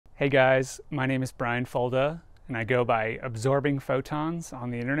Hey guys, my name is Brian Fulda, and I go by Absorbing Photons on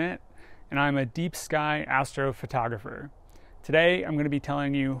the internet, and I'm a deep sky astrophotographer. Today, I'm going to be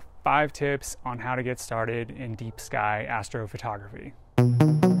telling you 5 tips on how to get started in deep sky astrophotography.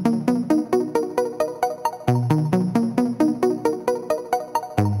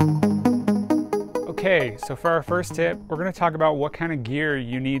 Okay, so for our first tip, we're going to talk about what kind of gear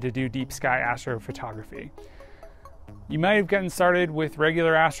you need to do deep sky astrophotography. You might have gotten started with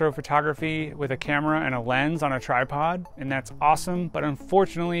regular astrophotography with a camera and a lens on a tripod, and that's awesome, but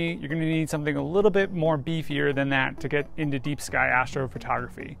unfortunately, you're going to need something a little bit more beefier than that to get into deep sky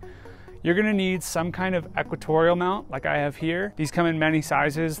astrophotography. You're going to need some kind of equatorial mount like I have here. These come in many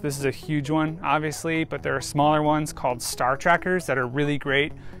sizes. This is a huge one, obviously, but there are smaller ones called star trackers that are really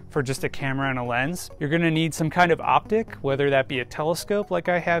great for just a camera and a lens. You're going to need some kind of optic, whether that be a telescope like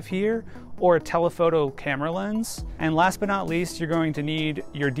I have here, or a telephoto camera lens. And last but not least, you're going to need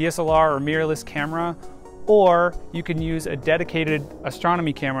your DSLR or mirrorless camera, or you can use a dedicated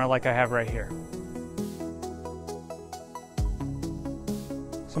astronomy camera like I have right here.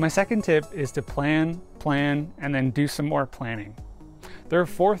 So my second tip is to plan, and then do some more planning. There are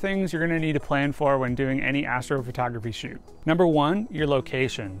 4 things you're going to need to plan for when doing any astrophotography shoot. Number 1, your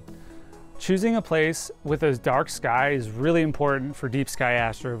location. Choosing a place with a dark sky is really important for deep sky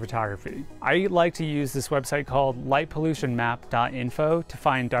astrophotography. I like to use this website called lightpollutionmap.info to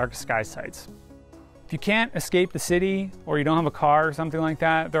find dark sky sites. If you can't escape the city or you don't have a car or something like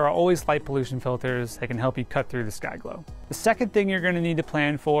that, there are always light pollution filters that can help you cut through the sky glow. The second thing you're going to need to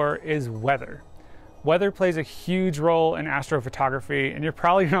plan for is weather. Weather plays a huge role in astrophotography, and you're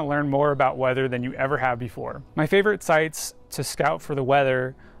probably going to learn more about weather than you ever have before. My favorite sites to scout for the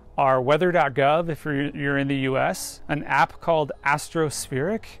weather are weather.gov if you're in the US, an app called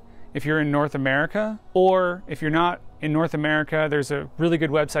Astrophotography if you're in North America, or if you're not in North America, there's a really good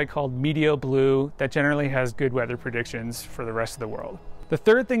website called Meteor Blue that generally has good weather predictions for the rest of the world. The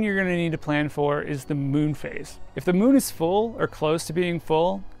third thing you're going to need to plan for is the moon phase. If the moon is full or close to being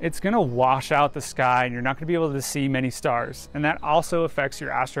full, it's going to wash out the sky and you're not going to be able to see many stars, and that also affects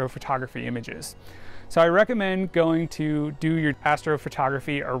your astrophotography images. So I recommend going to do your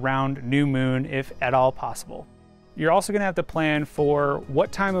astrophotography around new moon if at all possible. You're also going to have to plan for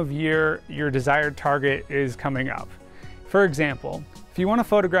what time of year your desired target is coming up. For example, if you want to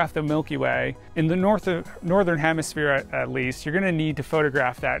photograph the Milky Way, in the northern hemisphere at least, you're going to need to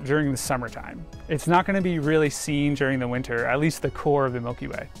photograph that during the summertime. It's not going to be really seen during the winter, at least the core of the Milky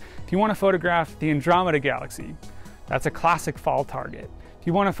Way. If you want to photograph the Andromeda Galaxy, that's a classic fall target. If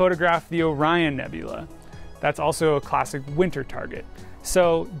you want to photograph the Orion Nebula, that's also a classic winter target.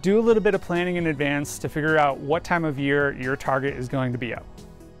 So do a little bit of planning in advance to figure out what time of year your target is going to be up.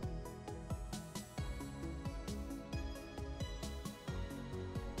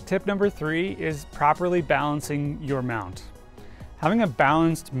 Tip number 3 is properly balancing your mount. Having a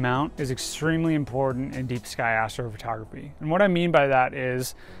balanced mount is extremely important in deep sky astrophotography. And what I mean by that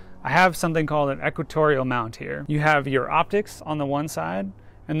is I have something called an equatorial mount here. You have your optics on the one side,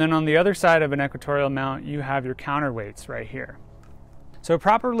 and then on the other side of an equatorial mount, you have your counterweights right here. So a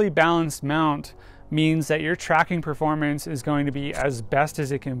properly balanced mount means that your tracking performance is going to be as best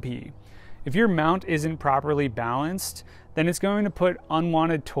as it can be. If your mount isn't properly balanced, then it's going to put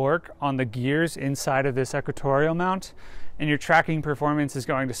unwanted torque on the gears inside of this equatorial mount, and your tracking performance is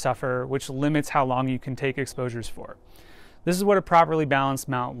going to suffer, which limits how long you can take exposures for. This is what a properly balanced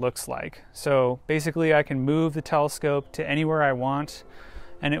mount looks like. So basically I can move the telescope to anywhere I want,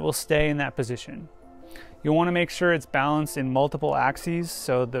 and it will stay in that position. You'll want to make sure it's balanced in multiple axes,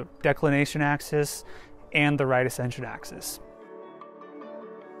 so the declination axis and the right ascension axis.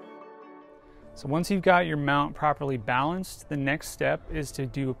 So once you've got your mount properly balanced, the next step is to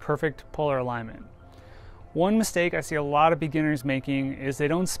do a perfect polar alignment. One mistake I see a lot of beginners making is they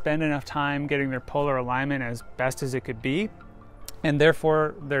don't spend enough time getting their polar alignment as best as it could be, and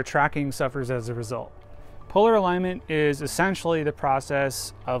therefore their tracking suffers as a result. Polar alignment is essentially the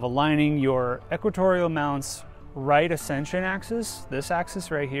process of aligning your equatorial mount's right ascension axis, this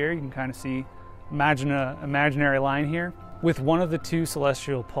axis right here, you can kind of see, imagine an imaginary line here, with one of the 2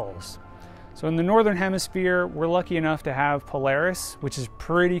 celestial poles. So in the northern hemisphere, we're lucky enough to have Polaris, which is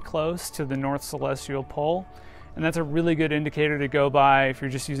pretty close to the north celestial pole, and that's a really good indicator to go by if you're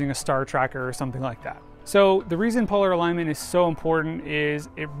just using a star tracker or something like that. So the reason polar alignment is so important is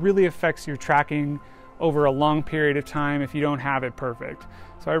it really affects your tracking over a long period of time if you don't have it perfect.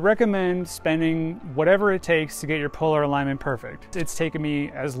 So I recommend spending whatever it takes to get your polar alignment perfect. It's taken me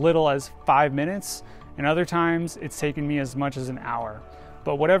as little as 5 minutes, and other times it's taken me as much as an hour.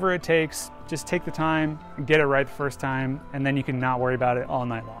 But whatever it takes, just take the time and get it right the first time, and then you can not worry about it all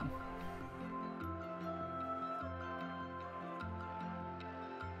night long.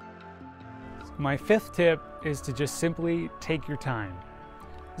 My fifth tip is to just simply take your time.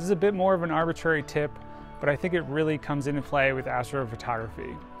 This is a bit more of an arbitrary tip, but I think it really comes into play with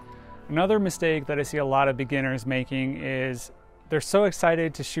astrophotography. Another mistake that I see a lot of beginners making is they're so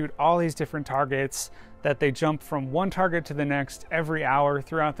excited to shoot all these different targets that they jump from one target to the next every hour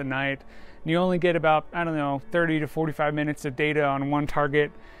throughout the night. And you only get about, 30 to 45 minutes of data on one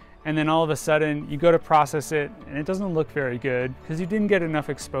target. And then all of a sudden you go to process it and it doesn't look very good because you didn't get enough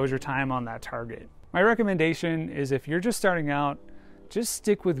exposure time on that target. My recommendation is if you're just starting out, just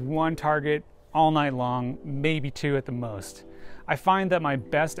stick with one target all night long, maybe two at the most. I find that my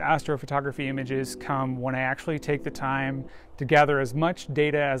best astrophotography images come when I actually take the time to gather as much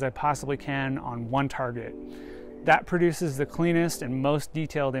data as I possibly can on one target. That produces the cleanest and most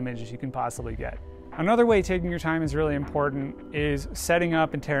detailed images you can possibly get. Another way taking your time is really important is setting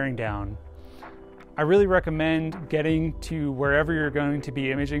up and tearing down. I really recommend getting to wherever you're going to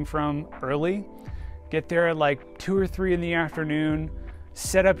be imaging from early. Get there at like 2 or 3 in the afternoon,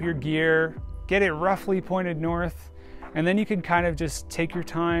 set up your gear, get it roughly pointed north, and then you can kind of just take your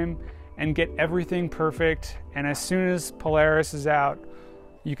time and get everything perfect. And as soon as Polaris is out,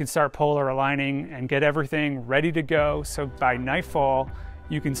 you can start polar aligning and get everything ready to go. So by nightfall,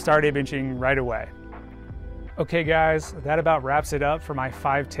 you can start imaging right away. Okay guys, that about wraps it up for my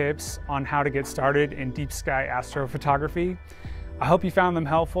 5 tips on how to get started in deep sky astrophotography. I hope you found them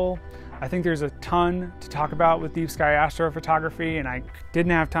helpful. I think there's a ton to talk about with deep sky astrophotography and I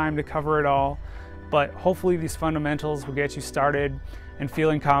didn't have time to cover it all, but hopefully these fundamentals will get you started and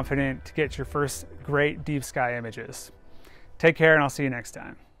feeling confident to get your first great deep sky images. Take care and I'll see you next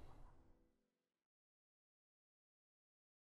time.